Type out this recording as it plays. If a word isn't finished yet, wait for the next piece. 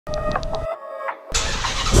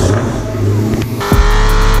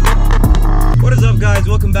guys,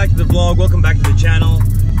 welcome back to the vlog, welcome back to the channel.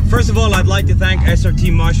 First of all, I'd like to thank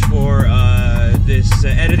SRTMUSH for this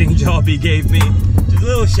editing job he gave me. Just a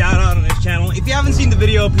little shout out on his channel. If you haven't seen the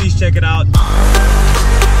video, please check it out.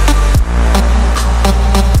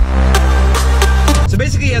 So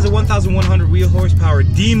basically he has a 1,100 wheel horsepower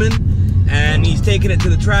Demon, and he's taken it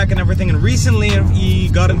to the track and everything, and recently he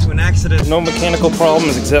got into an accident. No mechanical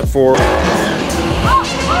problems except for...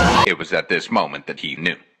 It was at this moment that he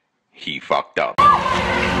knew. He fucked up.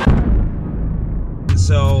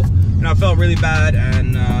 So, you know, I felt really bad,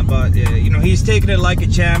 and but you know, he's taking it like a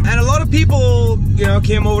champ. And a lot of people, you know,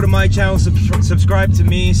 came over to my channel, subscribed to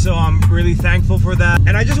me, so I'm really thankful for that.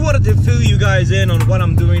 And I just wanted to fill you guys in on what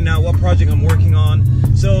I'm doing now, what project I'm working on.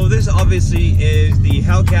 So this obviously is the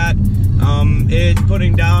Hellcat. It's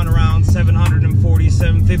putting down around 740,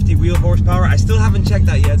 750 wheel horsepower. I still haven't checked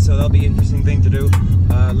that yet, so that'll be an interesting thing to do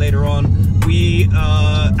later on. We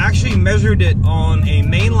actually measured it on a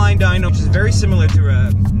mainline dyno, which is very similar to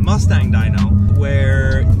a Mustang dyno,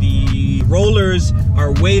 where the rollers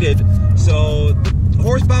are weighted, so the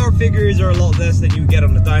horsepower figures are a lot less than you get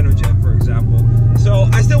on a dyno jet, for example. So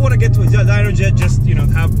I still want to get to a dyno jet, just, you know,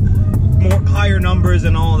 have more higher numbers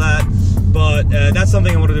and all that. But that's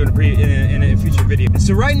something I want to do in a future video.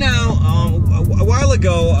 So right now, a while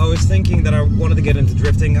ago, I was thinking that I wanted to get into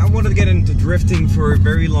drifting. I wanted to get into drifting for a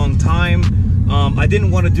very long time. I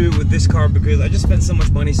didn't want to do it with this car because I just spent so much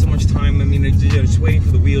money, so much time. I mean, just waiting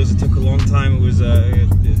for the wheels, it took a long time. It was a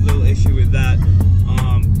little issue with that.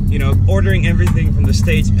 You know, ordering everything from the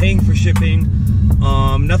States, paying for shipping.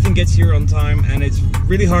 Nothing gets here on time, and it's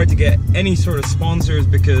really hard to get any sort of sponsors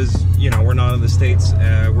because, you know, we're not in the States,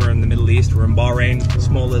 we're in the Middle East, we're in Bahrain,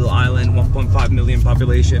 small little island, 1.5 million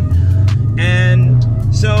population. And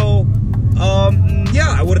so,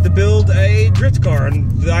 yeah, I wanted to build a drift car,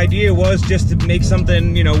 and the idea was just to make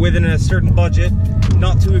something, you know, within a certain budget,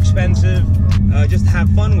 not too expensive, just have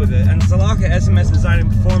fun with it. And Salaka SMS Design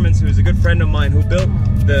and Performance, who is a good friend of mine, who built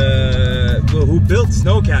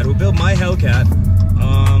Snowcat, who built my Hellcat,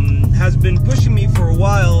 has been pushing me for a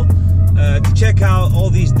while to check out all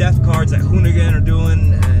these death cards that Hoonigan are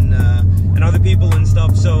doing, and other people and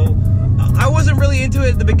stuff. So I wasn't really into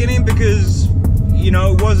it at the beginning because, you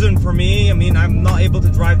know, it wasn't for me. I mean, I'm not able to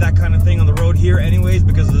drive that kind of thing on the road here anyways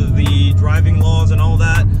because of the driving laws and all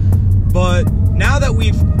that. But now that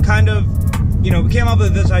we've kind of, you know, we came up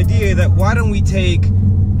with this idea that why don't we take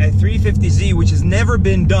a 350Z, which has never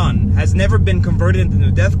been done, has never been converted into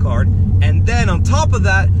a death card, and then on top of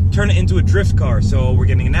that, turn it into a drift car. So we're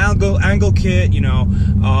getting an angle kit, you know,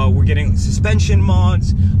 we're getting suspension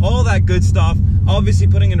mods, all that good stuff, obviously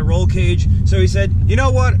putting in a roll cage. So he said, you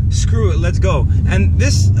know what, screw it, let's go. And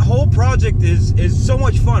this whole project is so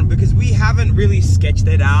much fun because we haven't really sketched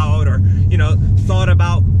it out or, you know, thought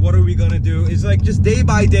about what are we gonna do. It's like just day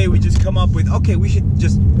by day we just come up with, okay, we should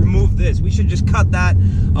just remove this, we should just cut that.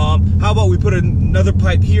 How about we put another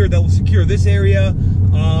pipe here that will secure this area,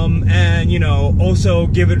 and, you know, also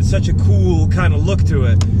give it such a cool kind of look to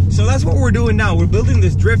it. So that's what we're doing now. We're building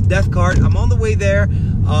this drift death cart. I'm on the way there.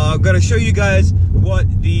 Gonna show you guys what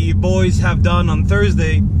the boys have done on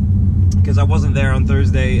Thursday, because I wasn't there on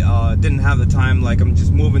Thursday. Didn't have the time. Like, I'm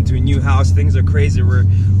just moving to a new house. Things are crazy. We're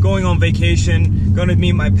going on vacation, gonna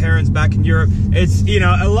meet my parents back in Europe. It's, you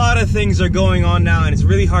know, a lot of things are going on now, and it's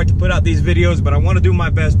really hard to put out these videos, but I want to do my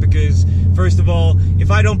best because, first of all, if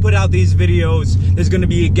I don't put out these videos, there's gonna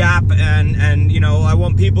be a gap, and you know, I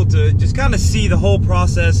want people to just kind of see the whole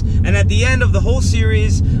process. And at the end of the whole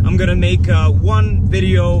series, I'm gonna make one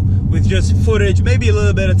video with just footage, maybe a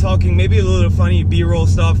little bit of talking, maybe a little funny B-roll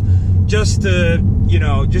stuff, just to, you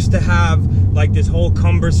know, just to have like this whole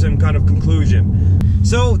cumbersome kind of conclusion.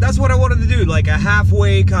 So that's what I wanted to do, like a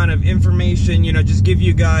halfway kind of information, you know, just give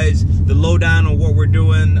you guys the lowdown on what we're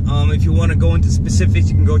doing. If you want to go into specifics,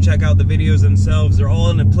 you can go check out the videos themselves. They're all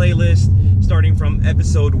in a playlist starting from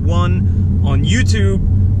episode 1 on YouTube.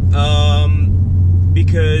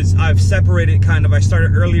 Because I've separated kind of, I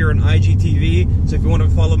started earlier on IGTV, so if you want to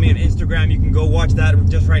follow me on Instagram, you can go watch that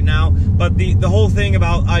just right now. But the whole thing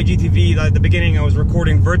about IGTV, at the beginning I was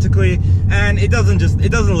recording vertically, and it doesn't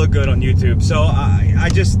look good on YouTube, so I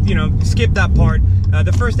just, you know, skipped that part.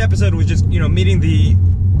 The first episode was just, you know, meeting the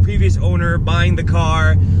previous owner, buying the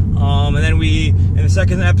car, and then in the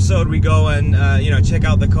second episode we go and you know, check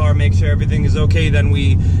out the car, make sure everything is okay. Then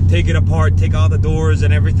we take it apart, take out the doors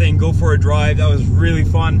and everything, go for a drive. That was really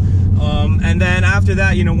fun. And then after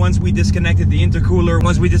that, you know, once we disconnected the intercooler,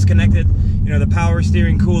 once we disconnected, you know, the power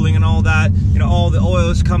steering, cooling and all that, you know, all the oil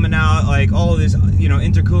is coming out, like all of this, you know,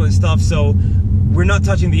 intercooling stuff. So we're not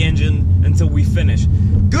touching the engine until we finish.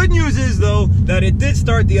 Good news is though that it did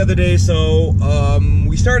start the other day, so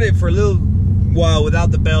we started it for a little while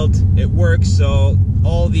without the belt. It works, so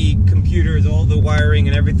all the computers, all the wiring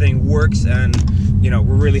and everything works, and you know,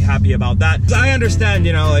 we're really happy about that. I understand,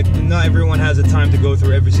 you know, like not everyone has the time to go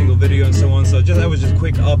through every single video and so on, so that was just a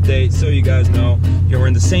quick update so you guys know, you know, we're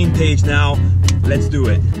on the same page now. Let's do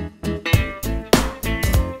it.